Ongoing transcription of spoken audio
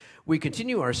We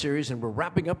continue our series, and we're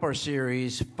wrapping up our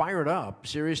series, Fired Up,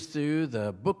 series through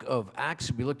the book of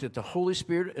Acts. We looked at the Holy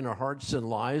Spirit in our hearts and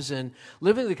lives and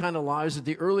living the kind of lives that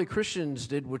the early Christians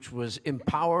did, which was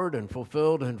empowered and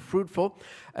fulfilled and fruitful.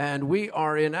 And we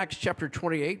are in Acts chapter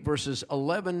 28, verses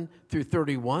 11 through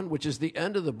 31, which is the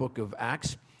end of the book of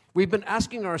Acts. We've been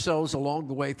asking ourselves along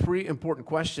the way three important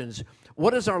questions.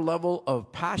 What is our level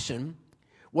of passion?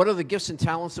 What are the gifts and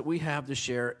talents that we have to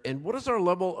share? And what is our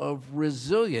level of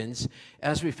resilience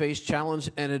as we face challenge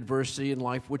and adversity in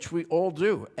life, which we all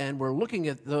do? And we're looking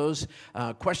at those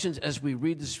questions as we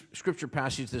read this scripture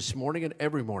passage this morning and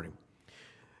every morning.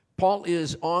 Paul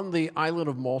is on the island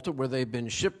of Malta where they've been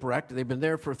shipwrecked. They've been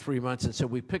there for 3 months, and so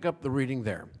we pick up the reading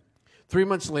there. 3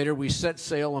 months later, we set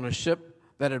sail on a ship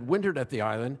that had wintered at the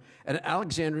island, an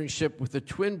Alexandrian ship with the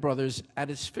twin brothers at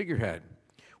its figurehead.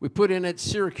 We put in at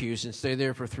Syracuse and stayed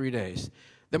there for 3 days.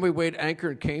 Then we weighed anchor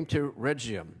and came to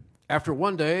Rhegium. After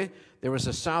 1 day, there was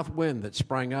a south wind that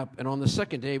sprang up, and on the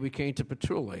second day we came to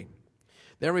Puteoli.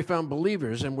 There we found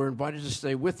believers and were invited to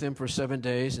stay with them for 7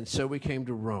 days, and so we came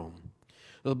to Rome.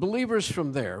 The believers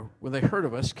from there, when they heard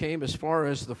of us, came as far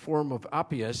as the Forum of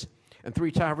Appius and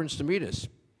 3 taverns to meet us.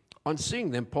 On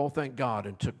seeing them, Paul thanked God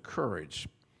and took courage.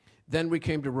 Then we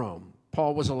came to Rome.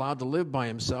 Paul was allowed to live by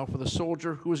himself with a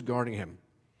soldier who was guarding him.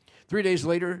 3 days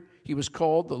later, he was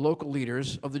called the local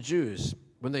leaders of the Jews.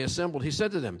 When they assembled, he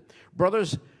said to them,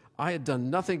 "Brothers, I had done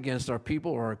nothing against our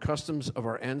people or our customs of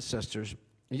our ancestors,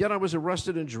 yet I was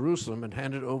arrested in Jerusalem and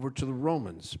handed over to the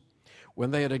Romans.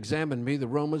 When they had examined me, the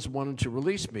Romans wanted to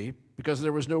release me because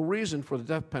there was no reason for the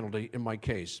death penalty in my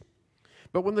case.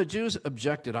 But when the Jews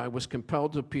objected, I was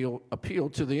compelled to appeal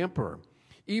to the emperor,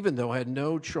 even though I had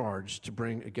no charge to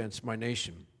bring against my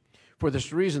nation. For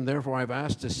this reason, therefore, I have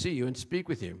asked to see you and speak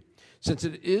with you, since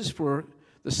it is for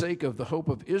the sake of the hope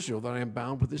of Israel that I am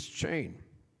bound with this chain."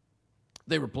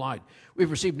 They replied, "We've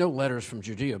received no letters from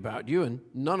Judea about you, and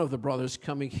none of the brothers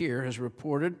coming here has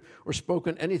reported or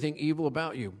spoken anything evil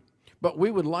about you. But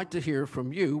we would like to hear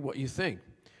from you what you think.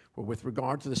 For with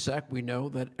regard to the sect, we know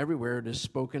that everywhere it is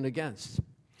spoken against."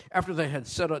 After they had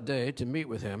set a day to meet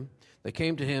with him, they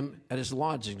came to him at his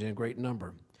lodgings in a great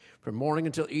number. From morning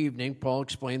until evening, Paul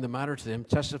explained the matter to them,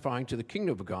 testifying to the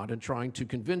kingdom of God and trying to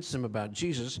convince them about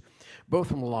Jesus, both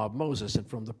from the law of Moses and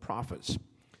from the prophets.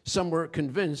 Some were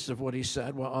convinced of what he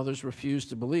said, while others refused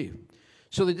to believe.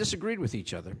 So they disagreed with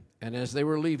each other, and as they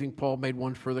were leaving, Paul made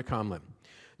one further comment.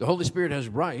 "The Holy Spirit has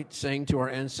right, saying to our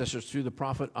ancestors through the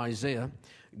prophet Isaiah,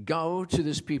 'Go to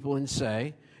this people and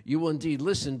say, you will indeed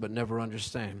listen but never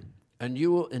understand, and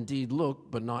you will indeed look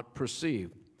but not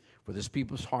perceive. For this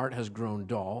people's heart has grown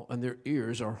dull, and their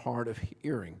ears are hard of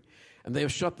hearing, and they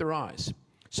have shut their eyes,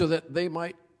 so that they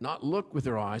might not look with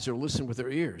their eyes or listen with their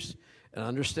ears, and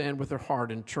understand with their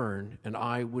heart and turn, and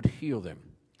I would heal them.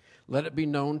 Let it be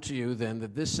known to you then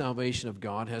that this salvation of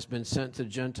God has been sent to the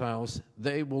Gentiles.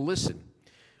 They will listen.'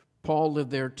 Paul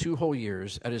lived there 2 whole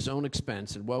years at his own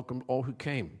expense and welcomed all who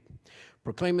came,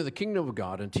 proclaiming the kingdom of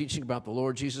God and teaching about the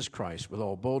Lord Jesus Christ with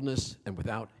all boldness and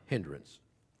without hindrance."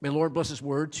 May the Lord bless his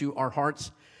word to our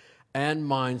hearts and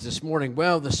minds this morning.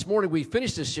 Well, this morning we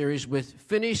finished this series with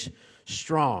Finish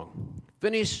Strong.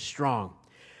 Finish Strong.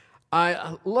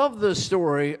 I love the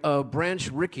story of Branch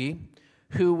Rickey,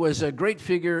 who was a great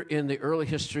figure in the early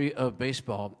history of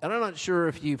baseball. And I'm not sure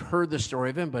if you've heard the story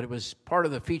of him, but it was part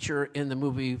of the feature in the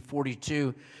movie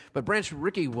 42. But Branch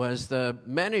Rickey was the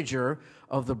manager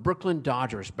of the Brooklyn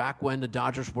Dodgers back when the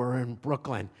Dodgers were in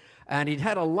Brooklyn. And he'd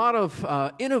had a lot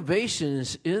of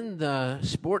innovations in the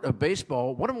sport of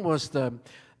baseball. One of them was the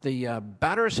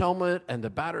batter's helmet and the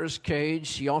batter's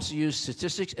cage. He also used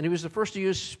statistics, and he was the first to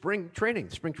use spring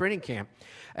training camp.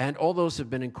 And all those have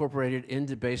been incorporated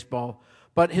into baseball.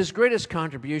 But his greatest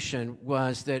contribution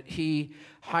was that he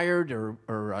hired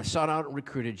or sought out and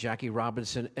recruited Jackie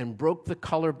Robinson and broke the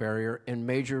color barrier in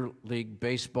Major League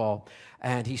Baseball.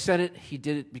 And he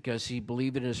did it because he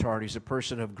believed in his heart. He's a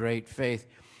person of great faith.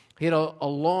 He had a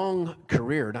long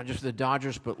career, not just with the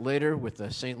Dodgers, but later with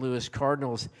the St. Louis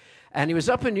Cardinals. And he was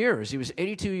up in years. He was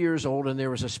 82 years old, and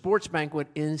there was a sports banquet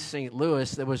in St.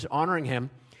 Louis that was honoring him.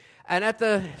 And at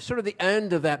the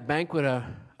end of that banquet,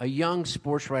 a young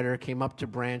sports writer came up to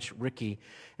Branch Rickey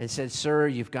and said, "Sir,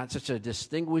 you've got such a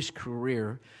distinguished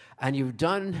career, and you've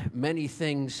done many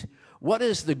things. What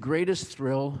is the greatest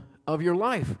thrill of your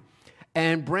life?"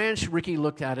 And Branch Rickey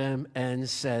looked at him and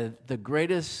said, "The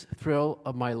greatest thrill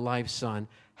of my life, son,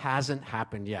 hasn't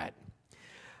happened yet."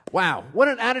 Wow, what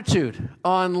an attitude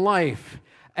on life.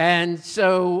 And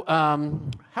so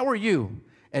how are you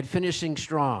at finishing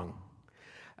strong?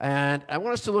 And I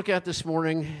want us to look at this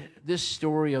morning this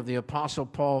story of the Apostle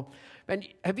Paul. And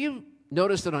have you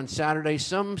noticed that on Saturday,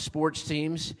 some sports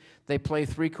teams, they play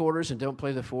 3 quarters and don't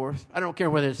play the fourth? I don't care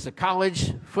whether it's the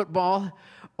college football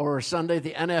or Sunday,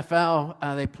 the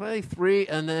NFL, they play 3,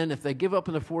 and then if they give up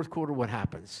in the fourth quarter, what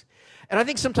happens? And I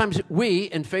think sometimes we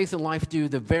in Faith and Life do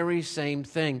the very same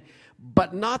thing,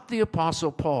 but not the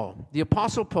Apostle Paul. The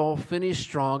Apostle Paul finished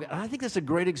strong, and I think that's a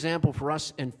great example for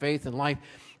us in Faith and Life.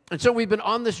 And so we've been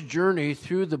on this journey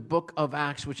through the book of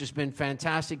Acts, which has been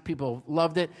fantastic. People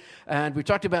loved it. And we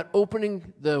talked about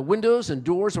opening the windows and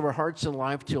doors of our hearts and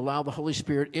life to allow the Holy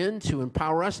Spirit in to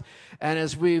empower us. And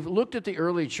as we've looked at the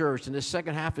early church, and this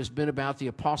second half has been about the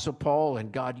Apostle Paul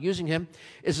and God using him,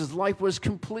 is his life was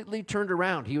completely turned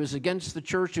around. He was against the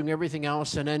church doing everything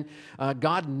else, and then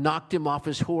God knocked him off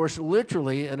his horse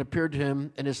literally and appeared to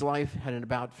him, and his life had an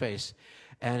about face.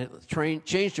 And it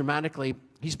changed dramatically.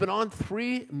 He's been on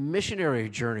 3 missionary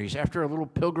journeys after a little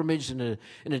pilgrimage in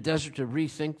the desert to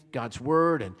rethink God's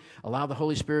word and allow the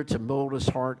Holy Spirit to mold his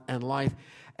heart and life.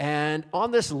 And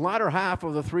on this latter half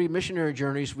of the 3 missionary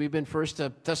journeys, we've been first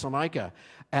to Thessalonica.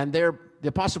 And there, the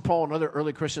Apostle Paul and other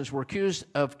early Christians were accused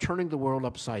of turning the world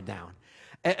upside down.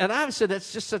 And I've said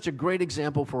that's just such a great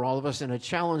example for all of us and a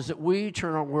challenge that we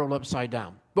turn our world upside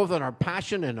down, both in our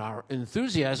passion and our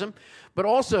enthusiasm, but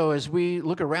also as we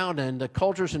look around and the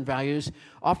cultures and values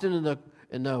often in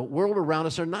the world around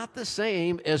us are not the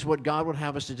same as what God would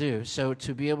have us to do. So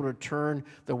to be able to turn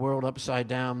the world upside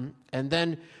down. And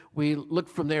then we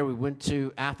looked from there, we went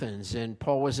to Athens, and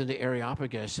Paul was in the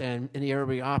Areopagus. And in the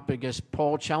Areopagus,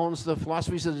 Paul challenged the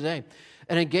philosophies of the day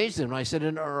and engaged them. And I said,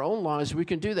 in our own lives, we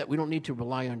can do that. We don't need to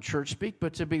rely on church speak,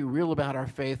 but to be real about our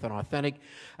faith and authentic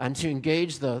and to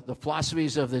engage the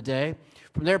philosophies of the day.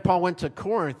 From there, Paul went to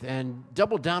Corinth and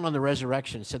doubled down on the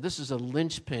resurrection, said this is a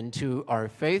linchpin to our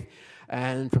faith.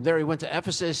 And from there, he went to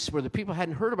Ephesus, where the people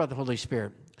hadn't heard about the Holy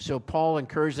Spirit. So Paul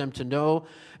encouraged them to know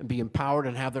and be empowered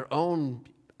and have their own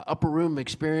upper room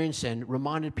experience, and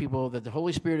reminded people that the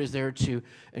Holy Spirit is there to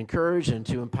encourage and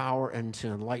to empower and to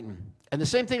enlighten. And the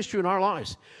same thing is true in our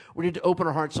lives. We need to open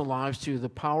our hearts and lives to the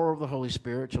power of the Holy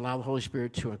Spirit, to allow the Holy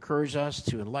Spirit to encourage us,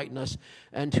 to enlighten us,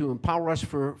 and to empower us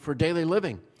for daily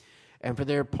living. And from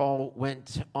there, Paul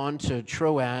went on to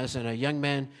Troas, and a young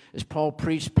man, as Paul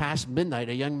preached past midnight,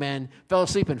 a young man fell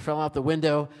asleep and fell out the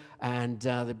window, and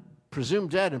they presumed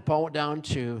dead, and Paul went down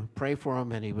to pray for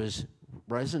him, and he was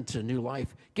risen to new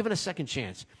life, given a second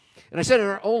chance. And I said in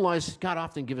our own lives, God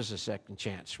often gives us a second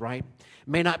chance, right? It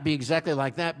may not be exactly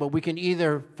like that, but we can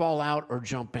either fall out or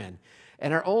jump in.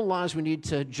 In our own lives, we need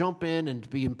to jump in and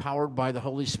be empowered by the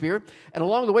Holy Spirit. And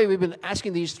along the way, we've been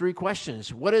asking these 3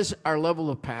 questions. What is our level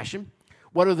of passion?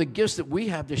 What are the gifts that we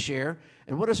have to share?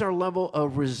 And what is our level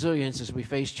of resilience as we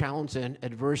face challenge and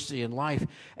adversity in life?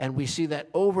 And we see that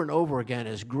over and over again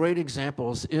as great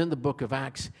examples in the book of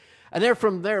Acts. And there,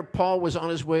 from there, Paul was on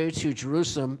his way to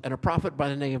Jerusalem, and a prophet by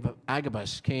the name of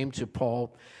Agabus came to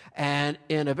Paul, and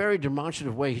in a very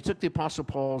demonstrative way, he took the Apostle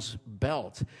Paul's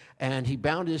belt, and he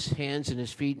bound his hands and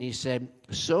his feet, and he said,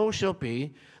 so shall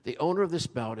be the owner of this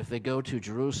belt if they go to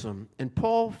Jerusalem. And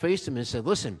Paul faced him and said,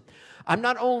 listen, I'm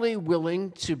not only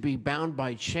willing to be bound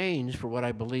by chains for what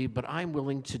I believe, but I'm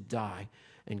willing to die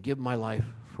and give my life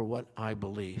for what I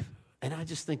believe. And I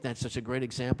just think that's such a great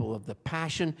example of the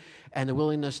passion and the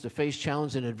willingness to face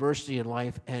challenge and adversity in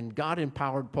life. And God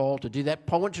empowered Paul to do that.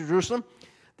 Paul went to Jerusalem.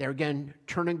 They're again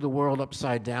turning the world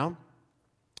upside down.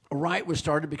 A riot was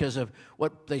started because of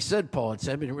what they said Paul had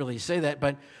said. We didn't really say that.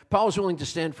 But Paul was willing to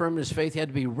stand firm in his faith. He had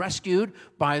to be rescued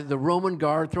by the Roman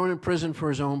guard, thrown in prison for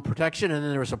his own protection. And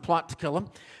then there was a plot to kill him.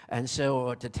 And so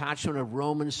a detachment of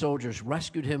Roman soldiers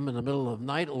rescued him in the middle of the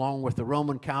night along with the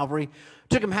Roman cavalry.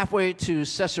 Took him halfway to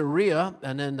Caesarea,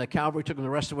 and then the cavalry took him the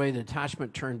rest of the way. The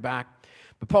detachment turned back.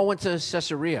 But Paul went to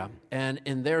Caesarea, and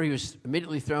in there he was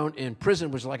immediately thrown in prison,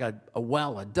 which was like a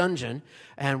well, a dungeon.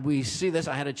 And we see this.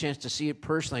 I had a chance to see it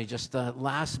personally just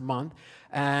last month.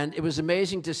 And it was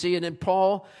amazing to see. And then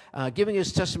Paul, giving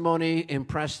his testimony,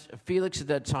 impressed Felix at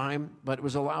that time, but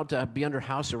was allowed to be under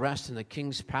house arrest in the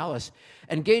king's palace,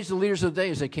 and engaged the leaders of the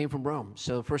day as they came from Rome.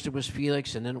 So first it was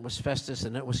Felix, and then it was Festus,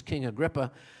 and then it was King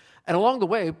Agrippa. And along the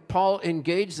way, Paul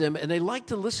engaged them, and they liked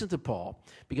to listen to Paul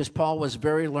because Paul was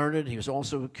very learned. He was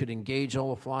also could engage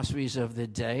all the philosophies of the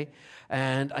day.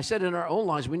 And I said in our own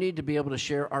lives, we need to be able to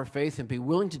share our faith and be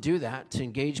willing to do that, to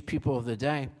engage people of the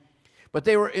day. But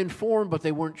they were informed, but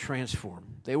they weren't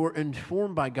transformed. They were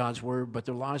informed by God's word, but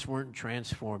their lives weren't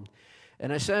transformed.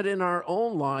 And I said in our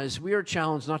own lives, we are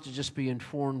challenged not to just be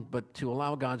informed, but to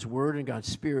allow God's word and God's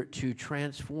spirit to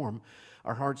transform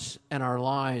our hearts and our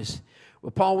lives.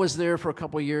 Well, Paul was there for a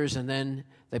couple of years, and then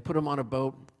they put him on a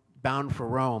boat bound for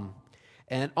Rome.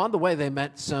 And on the way, they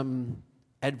met some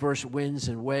adverse winds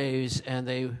and waves, and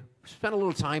they spent a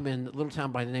little time in a little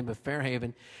town by the name of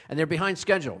Fairhaven, and they're behind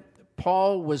schedule.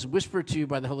 Paul was whispered to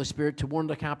by the Holy Spirit to warn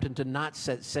the captain to not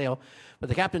set sail, but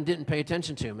the captain didn't pay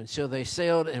attention to him, and so they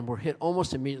sailed and were hit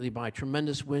almost immediately by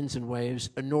tremendous winds and waves,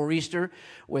 a nor'easter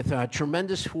with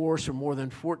tremendous force for more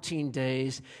than 14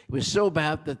 days. It was so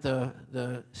bad that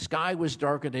the sky was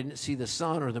darker. They didn't see the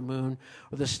sun or the moon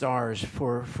or the stars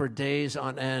for days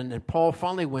on end, and Paul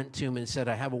finally went to him and said,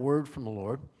 I have a word from the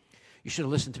Lord. You should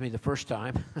have listened to me the first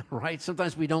time, right?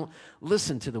 Sometimes we don't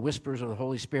listen to the whispers of the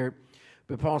Holy Spirit.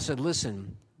 But Paul said,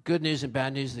 listen, good news and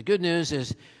bad news. The good news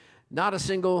is not a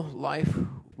single life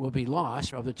will be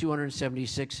lost of the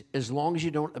 276 as long as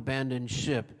you don't abandon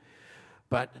ship.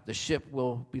 But the ship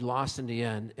will be lost in the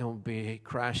end. It will be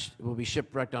crashed. It will be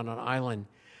shipwrecked on an island.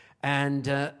 And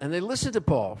they listened to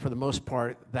Paul for the most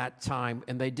part that time,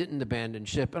 and they didn't abandon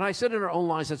ship. And I said in our own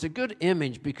lives, that's a good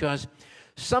image because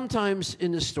sometimes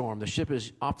in the storm, the ship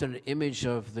is often an image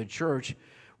of the church.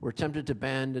 We're tempted to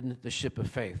abandon the ship of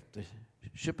faith, the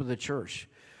ship of the church.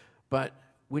 But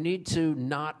we need to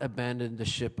not abandon the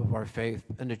ship of our faith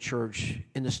and the church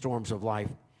in the storms of life.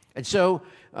 And so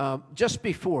just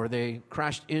before they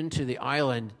crashed into the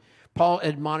island, Paul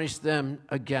admonished them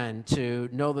again to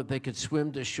know that they could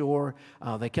swim to shore.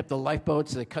 They kept the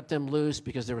lifeboats. They cut them loose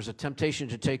because there was a temptation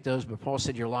to take those. But Paul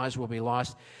said, your lives will be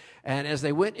lost. And as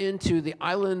they went into the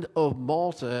island of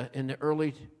Malta in the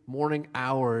early morning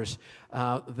hours,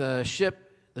 the ship,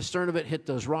 the stern of it hit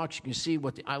those rocks. You can see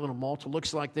what the island of Malta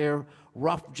looks like there.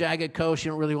 Rough, jagged coast.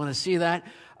 You don't really want to see that.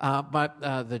 But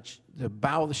the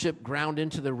bow of the ship ground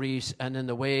into the reefs, and then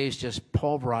the waves just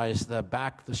pulverized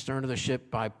the stern of the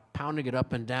ship by pounding it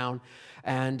up and down.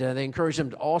 And they encouraged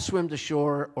them to all swim to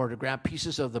shore or to grab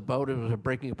pieces of the boat that was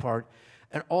breaking apart.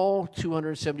 And all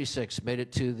 276 made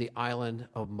it to the island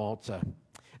of Malta.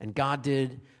 And God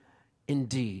did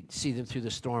indeed see them through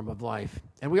the storm of life.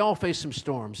 And we all face some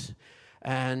storms.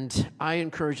 And I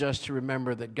encourage us to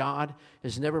remember that God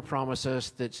has never promised us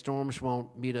that storms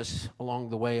won't meet us along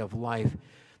the way of life.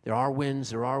 There are winds,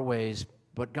 there are waves,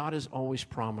 but God has always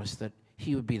promised that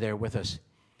he would be there with us.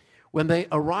 When they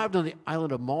arrived on the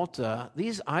island of Malta,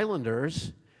 these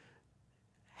islanders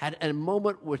had a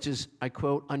moment which is, I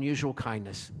quote, unusual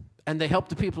kindness. And they helped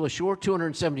the people ashore,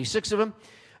 276 of them,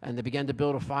 and they began to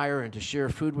build a fire and to share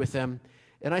food with them.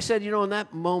 And I said, in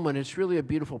that moment, it's really a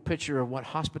beautiful picture of what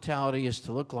hospitality is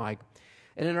to look like.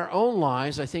 And in our own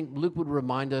lives, I think Luke would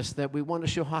remind us that we want to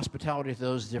show hospitality to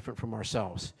those different from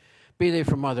ourselves, be they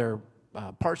from other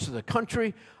parts of the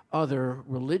country, other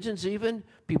religions even,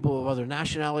 people of other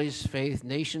nationalities, faith,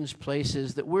 nations,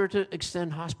 places, that we're to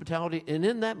extend hospitality. And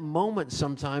in that moment,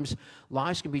 sometimes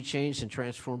lives can be changed and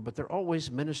transformed, but they're always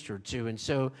ministered to. And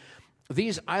so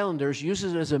these islanders use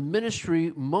it as a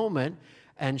ministry moment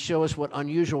and show us what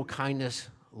unusual kindness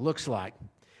looks like.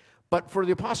 But for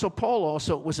the Apostle Paul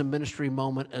also, it was a ministry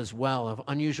moment as well of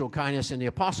unusual kindness. And the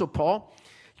Apostle Paul,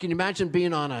 you can imagine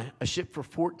being on a ship for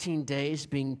 14 days,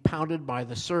 being pounded by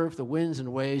the surf, the winds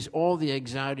and waves, all the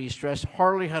anxiety, stress,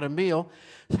 hardly had a meal,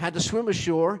 had to swim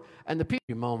ashore, and the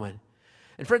people moment.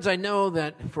 And friends, I know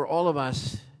that for all of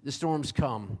us, the storms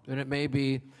come, and it may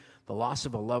be the loss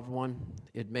of a loved one,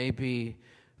 it may be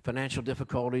financial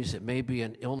difficulties, it may be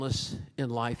an illness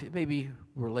in life, it may be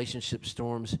relationship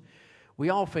storms. We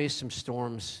all face some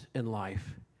storms in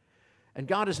life. And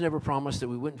God has never promised that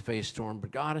we wouldn't face storm,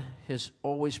 but God has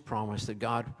always promised that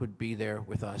God would be there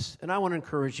with us. And I want to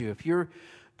encourage you, if you're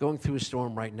going through a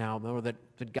storm right now, know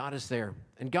that God is there.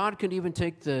 And God can even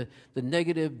take the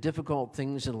negative, difficult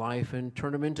things in life and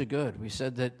turn them into good. We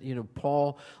said that,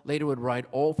 Paul later would write,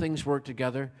 all things work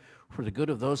together for the good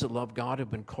of those that love God, have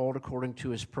been called according to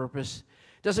his purpose.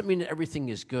 Doesn't mean that everything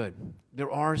is good. There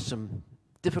are some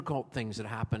difficult things that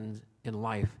happen in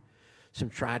life, some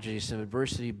tragedy, some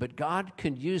adversity, but God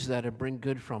can use that and bring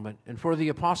good from it. And for the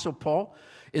Apostle Paul,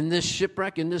 in this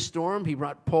shipwreck, in this storm, he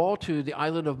brought Paul to the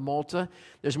island of Malta.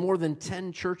 There's more than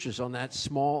 10 churches on that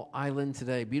small island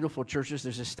today, beautiful churches.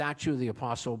 There's a statue of the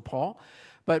Apostle Paul.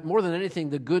 But more than anything,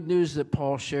 the good news that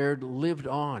Paul shared lived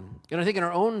on. And I think in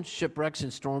our own shipwrecks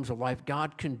and storms of life,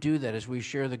 God can do that as we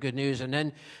share the good news. And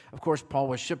then, of course, Paul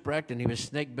was shipwrecked and he was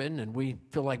snake-bitten, and we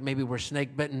feel like maybe we're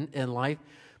snake-bitten in life.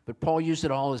 But Paul used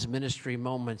it all as ministry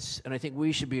moments, and I think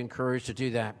we should be encouraged to do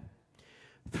that.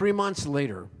 3 months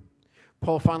later,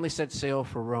 Paul finally set sail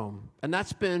for Rome. And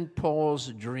that's been Paul's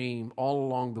dream all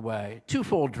along the way.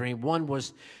 Twofold dream. One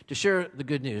was to share the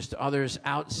good news to others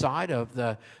outside of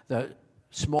the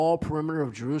small perimeter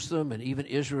of Jerusalem and even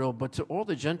Israel, but to all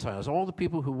the Gentiles, all the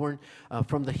people who weren't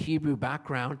from the Hebrew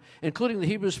background, including the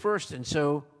Hebrews first. And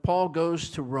so Paul goes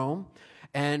to Rome,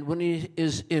 And when he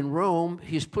is in Rome,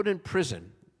 he's put in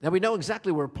prison. Now, we know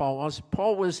exactly where Paul was.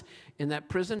 Paul was in that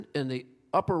prison in the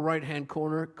upper right-hand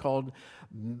corner called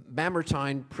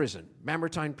Mamertine Prison.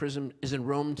 Mamertine Prison is in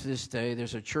Rome to this day.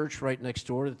 There's a church right next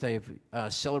door that they've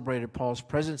celebrated Paul's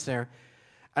presence there.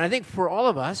 And I think for all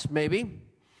of us, maybe,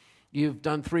 you've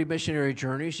done 3 missionary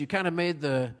journeys. You kind of made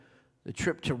the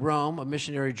trip to Rome, a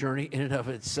missionary journey in and of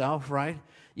itself, right?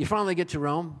 You finally get to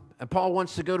Rome, and Paul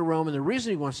wants to go to Rome, and the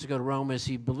reason he wants to go to Rome is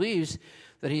he believes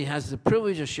that he has the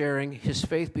privilege of sharing his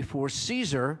faith before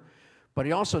Caesar, but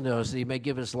he also knows that he may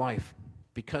give his life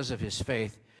because of his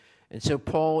faith. And so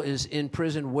Paul is in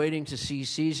prison waiting to see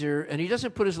Caesar, and he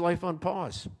doesn't put his life on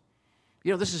pause.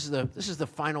 You know, this is the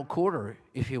final quarter,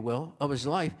 if you will, of his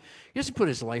life. He doesn't put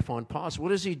his life on pause. What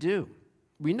does he do?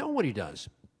 We know what he does.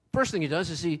 First thing he does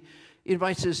is he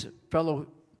invites his fellow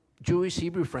Jewish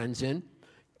Hebrew friends in,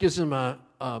 gives them a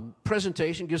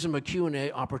presentation, gives them a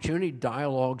Q&A opportunity,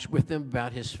 dialogues with them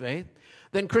about his faith.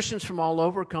 Then Christians from all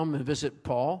over come and visit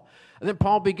Paul. And then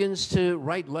Paul begins to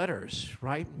write letters,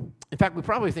 right? In fact, we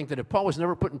probably think that if Paul was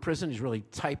never put in prison, he's really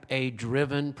type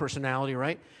A-driven personality,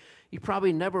 right? He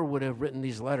probably never would have written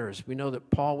these letters. We know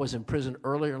that Paul was in prison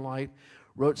earlier in life,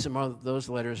 wrote some of those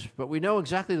letters, but we know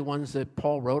exactly the ones that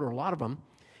Paul wrote, or a lot of them.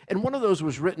 And one of those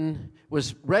was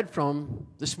read from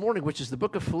this morning, which is the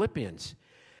book of Philippians.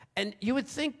 And you would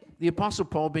think the Apostle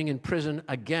Paul being in prison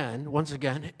once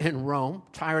again, in Rome,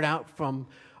 tired out from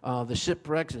the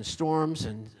shipwrecks and storms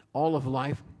and all of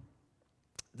life,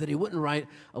 that he wouldn't write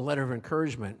a letter of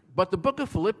encouragement. But the book of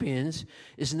Philippians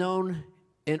is known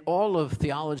in all of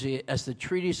theology as the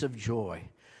treatise of joy,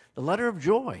 the letter of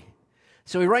joy.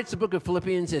 So he writes the book of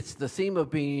Philippians. It's the theme of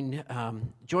being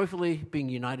joyfully being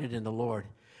united in the Lord.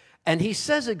 And he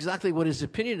says exactly what his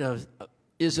opinion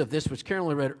is of this, which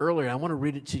Carolyn read earlier. I want to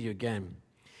read it to you again.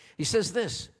 He says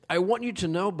this: I want you to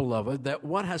know, beloved, that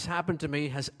what has happened to me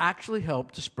has actually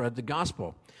helped to spread the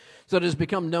gospel, so it has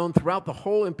become known throughout the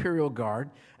whole imperial guard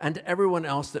and to everyone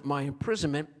else that my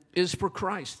imprisonment is for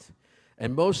Christ.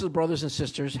 And most of the brothers and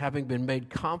sisters, having been made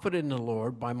confident in the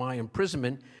Lord by my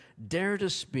imprisonment, dare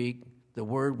to speak the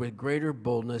word with greater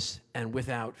boldness and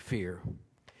without fear.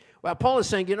 Well, Paul is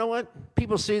saying, you know what?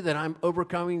 People see that I'm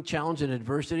overcoming challenge and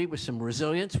adversity with some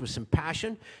resilience, with some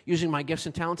passion, using my gifts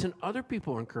and talents, and other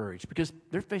people are encouraged because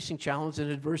they're facing challenge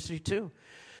and adversity too.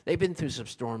 They've been through some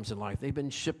storms in life. They've been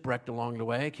shipwrecked along the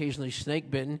way, occasionally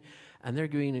snake-bitten, and they're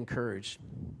being encouraged.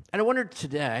 And I wondered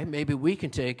today, maybe we can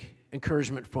take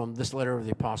encouragement from this letter of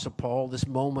the Apostle Paul, this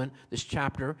moment, this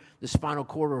chapter, this final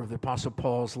quarter of the Apostle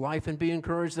Paul's life, and be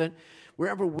encouraged that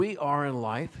wherever we are in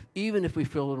life, even if we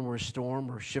feel that we're a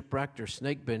storm or shipwrecked or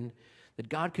snake-bitten, that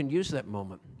God can use that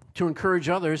moment to encourage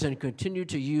others and continue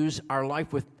to use our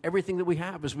life with everything that we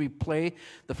have as we play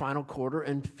the final quarter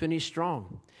and finish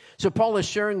strong. So Paul is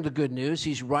sharing the good news.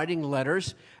 He's writing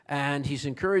letters, and he's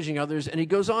encouraging others. And he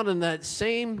goes on in that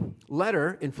same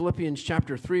letter in Philippians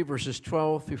chapter 3, verses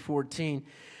 12 through 14.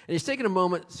 And he's taking a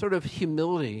moment sort of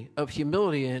humility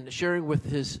and sharing with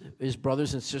his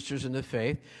brothers and sisters in the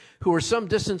faith who are some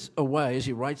distance away as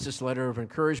he writes this letter of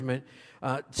encouragement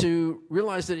to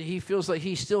realize that he feels like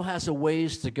he still has a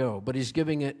ways to go, but he's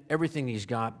giving it everything he's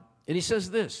got. And he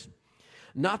says this: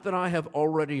 not that I have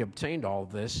already obtained all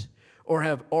this or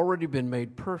have already been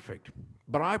made perfect,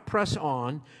 but I press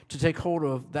on to take hold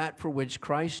of that for which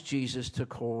Christ Jesus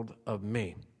took hold of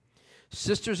me.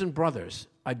 Sisters and brothers,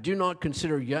 I do not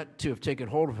consider yet to have taken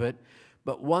hold of it,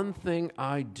 but one thing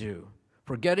I do,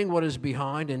 forgetting what is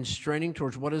behind and straining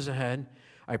towards what is ahead,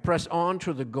 I press on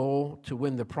to the goal to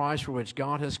win the prize for which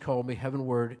God has called me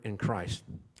heavenward in Christ.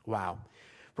 Wow.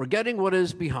 Forgetting what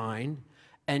is behind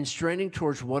and straining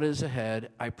towards what is ahead,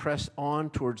 I press on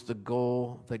towards the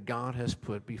goal that God has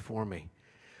put before me.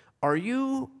 Are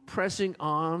you pressing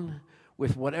on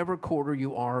with whatever quarter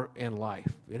you are in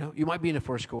life? You know, you might be in the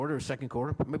first quarter or second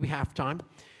quarter, maybe halftime,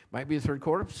 might be the third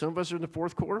quarter. Some of us are in the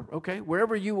fourth quarter. Okay,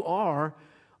 wherever you are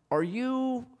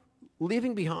you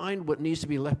leaving behind what needs to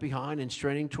be left behind and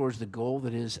straining towards the goal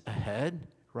that is ahead,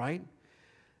 right?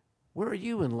 Where are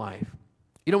you in life?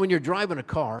 You know, when you're driving a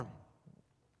car,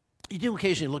 you do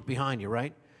occasionally look behind you,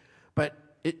 right? But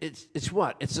it's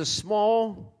what? It's a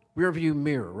small rearview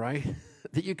mirror, right?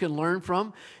 That you can learn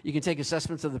from. You can take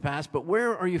assessments of the past, but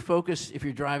where are you focused if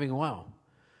you're driving well?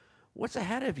 What's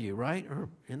ahead of you, right? Or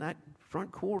in that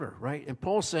front quarter, right? And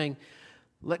Paul's saying,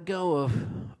 let go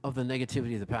of the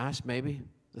negativity of the past, maybe,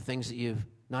 the things that you've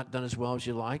not done as well as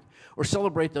you like, or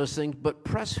celebrate those things, but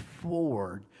press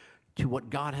forward to what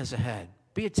God has ahead.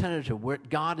 Be attentive to what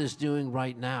God is doing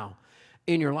right now,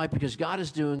 in your life because God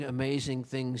is doing amazing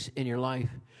things in your life.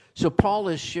 So Paul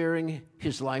is sharing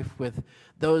his life with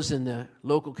those in the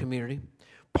local community.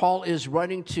 Paul is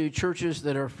writing to churches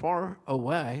that are far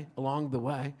away along the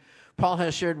way. Paul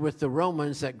has shared with the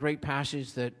Romans that great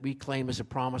passage that we claim as a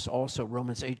promise also,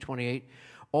 Romans 8:28.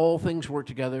 All things work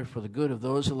together for the good of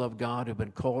those who love God, who have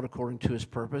been called according to his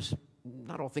purpose.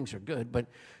 Not all things are good, but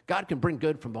God can bring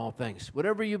good from all things.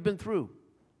 Whatever you've been through,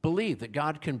 believe that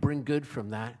God can bring good from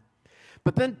that.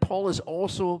 But then Paul is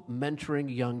also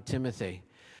mentoring young Timothy.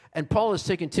 And Paul has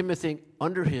taken Timothy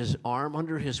under his arm,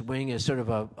 under his wing, as sort of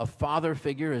a father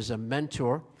figure, as a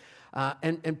mentor.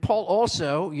 And Paul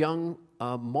also, young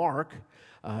Mark,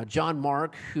 John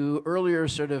Mark, who earlier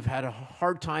sort of had a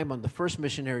hard time on the first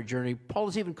missionary journey, Paul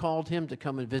has even called him to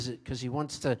come and visit because he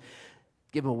wants to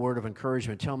give him a word of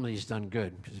encouragement, tell him that he's done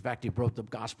good. Because in fact, he wrote the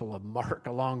Gospel of Mark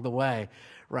along the way,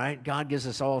 right? God gives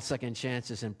us all second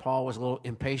chances, and Paul was a little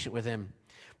impatient with him.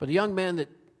 But the young man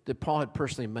that Paul had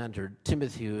personally mentored,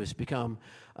 Timothy, who has become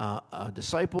a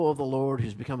disciple of the Lord,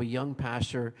 who's become a young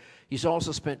pastor. He's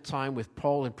also spent time with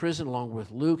Paul in prison along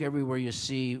with Luke. Everywhere you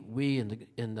see we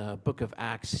in the book of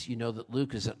Acts, you know that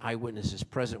Luke is an eyewitness, is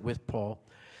present with Paul.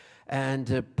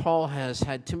 And Paul has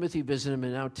had Timothy visit him,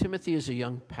 and now Timothy is a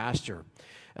young pastor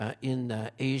in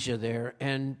Asia there.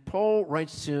 And Paul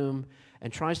writes to him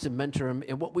and tries to mentor him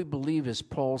in what we believe is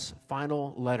Paul's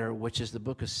final letter, which is the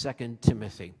book of 2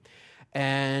 Timothy.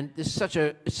 And it's such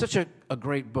a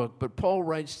great book. But Paul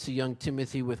writes to young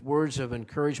Timothy with words of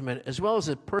encouragement as well as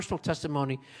a personal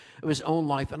testimony of his own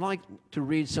life. And I'd like to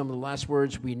read some of the last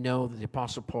words we know that the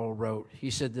Apostle Paul wrote. He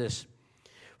said this,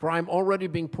 "For I am already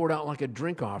being poured out like a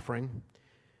drink offering,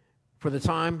 for the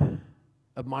time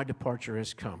of my departure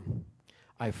has come.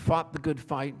 I fought the good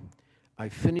fight. I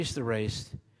finished the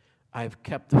race. I have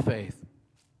kept the faith.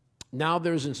 Now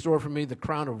there is in store for me the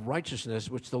crown of righteousness,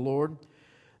 which the Lord,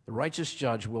 the righteous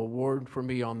judge, will award for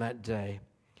me on that day,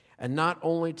 and not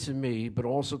only to me, but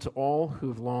also to all who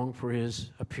have longed for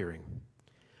his appearing.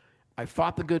 I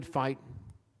fought the good fight.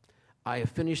 I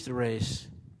have finished the race.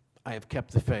 I have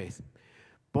kept the faith."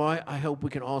 Boy, I hope we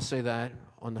can all say that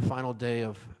on the final day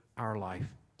of our life.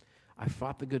 I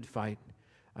fought the good fight.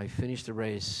 I finished the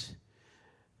race.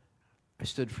 I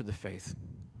stood for the faith.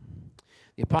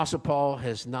 The Apostle Paul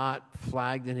has not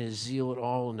flagged in his zeal at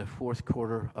all in the fourth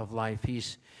quarter of life.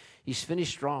 He's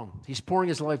finished strong. He's pouring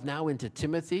his life now into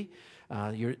Timothy.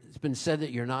 It's been said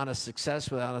that you're not a success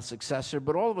without a successor,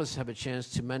 but all of us have a chance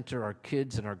to mentor our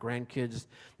kids and our grandkids.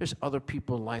 There's other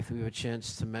people in life who have a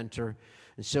chance to mentor,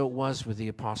 and so it was with the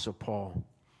Apostle Paul.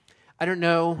 I don't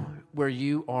know where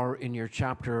you are in your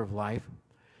chapter of life,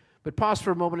 but pause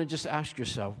for a moment and just ask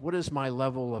yourself, what is my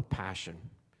level of passion?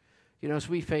 You know, as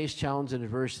we face challenge and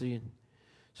adversity,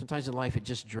 sometimes in life it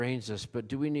just drains us, but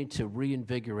do we need to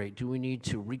reinvigorate? Do we need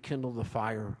to rekindle the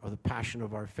fire or the passion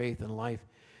of our faith in life?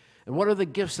 And what are the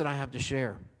gifts that I have to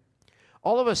share?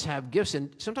 All of us have gifts,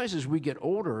 and sometimes as we get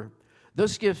older,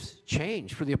 those gifts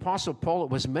change. For the Apostle Paul, it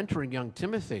was mentoring young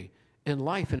Timothy in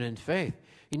life and in faith.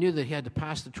 He knew that he had to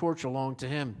pass the torch along to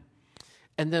him.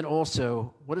 And then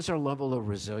also, what is our level of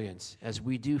resilience as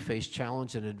we do face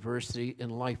challenge and adversity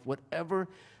in life, whatever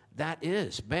that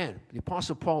is? Man, the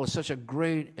Apostle Paul is such a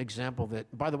great example that,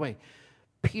 by the way,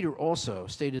 Peter also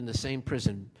stayed in the same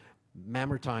prison,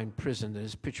 Mamertine prison, that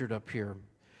is pictured up here.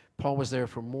 Paul was there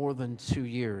for more than 2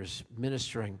 years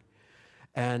ministering.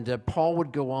 And Paul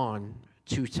would go on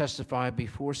to testify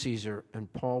before Caesar,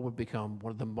 and Paul would become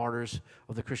one of the martyrs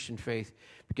of the Christian faith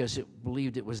because it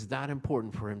believed it was that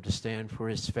important for him to stand for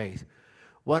his faith.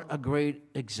 What a great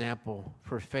example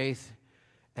for faith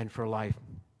and for life.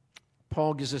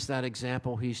 Paul gives us that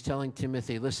example. He's telling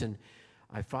Timothy, listen,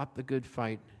 I fought the good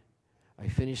fight. I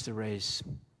finished the race.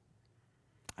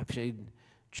 I've stayed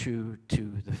true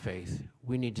to the faith.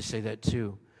 We need to say that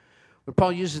too. When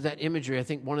Paul uses that imagery, I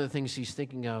think one of the things he's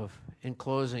thinking of in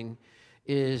closing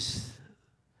is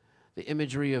the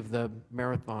imagery of the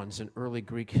marathons in early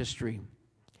Greek history.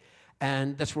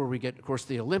 And that's where we get, of course,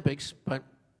 the Olympics. But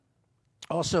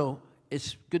also,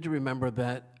 it's good to remember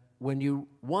that when you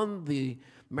won the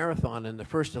marathon in the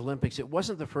first Olympics, it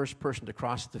wasn't the first person to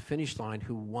cross the finish line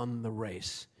who won the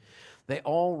race. They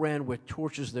all ran with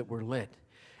torches that were lit.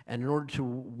 And in order to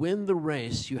win the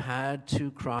race, you had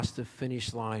to cross the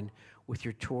finish line with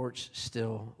your torch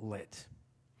still lit.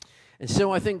 And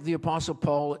so I think the Apostle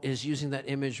Paul is using that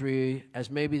imagery as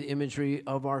maybe the imagery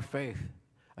of our faith,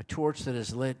 a torch that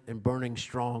is lit and burning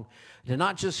strong, to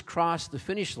not just cross the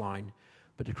finish line,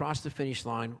 but to cross the finish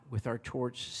line with our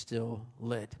torch still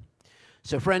lit.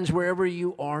 So, friends, wherever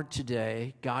you are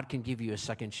today, God can give you a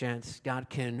second chance. God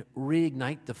can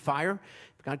reignite the fire.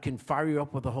 God can fire you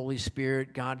up with the Holy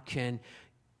Spirit. God can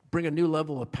bring a new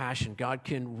level of passion. God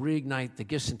can reignite the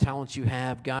gifts and talents you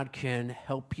have. God can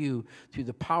help you through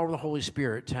the power of the Holy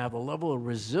Spirit to have a level of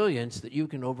resilience that you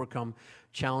can overcome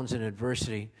challenge and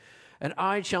adversity. And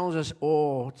I challenge us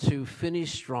all to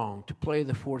finish strong, to play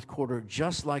the fourth quarter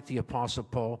just like the Apostle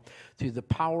Paul through the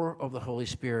power of the Holy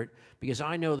Spirit, because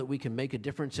I know that we can make a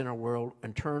difference in our world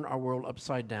and turn our world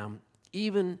upside down,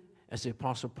 even as the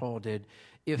Apostle Paul did,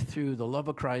 if through the love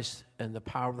of Christ and the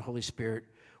power of the Holy Spirit,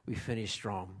 we finish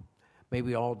strong. May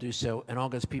we all do so. And all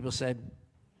God's people said,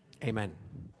 amen.